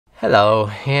Hello,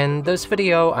 in this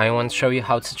video I want to show you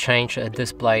how to change a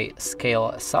display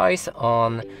scale size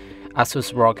on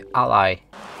Asus ROG Ally.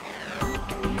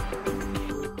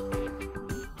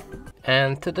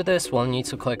 And to do this we'll need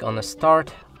to click on the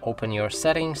Start, open your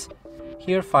settings,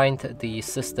 here find the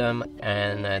system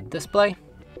and display,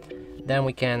 then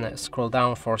we can scroll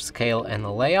down for scale and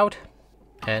layout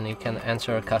and you can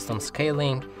enter custom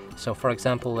scaling. So for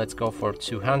example, let's go for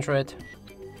 200,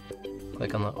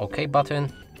 click on the OK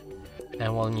button.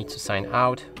 And we'll need to sign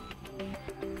out.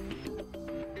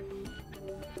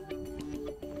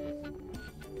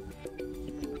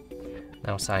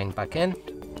 Now sign back in.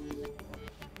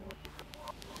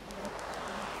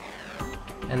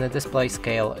 And the display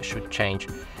scale should change.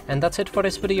 And that's it for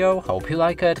this video. Hope you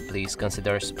like it. Please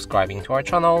consider subscribing to our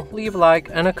channel, leave a like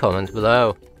and a comment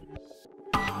below.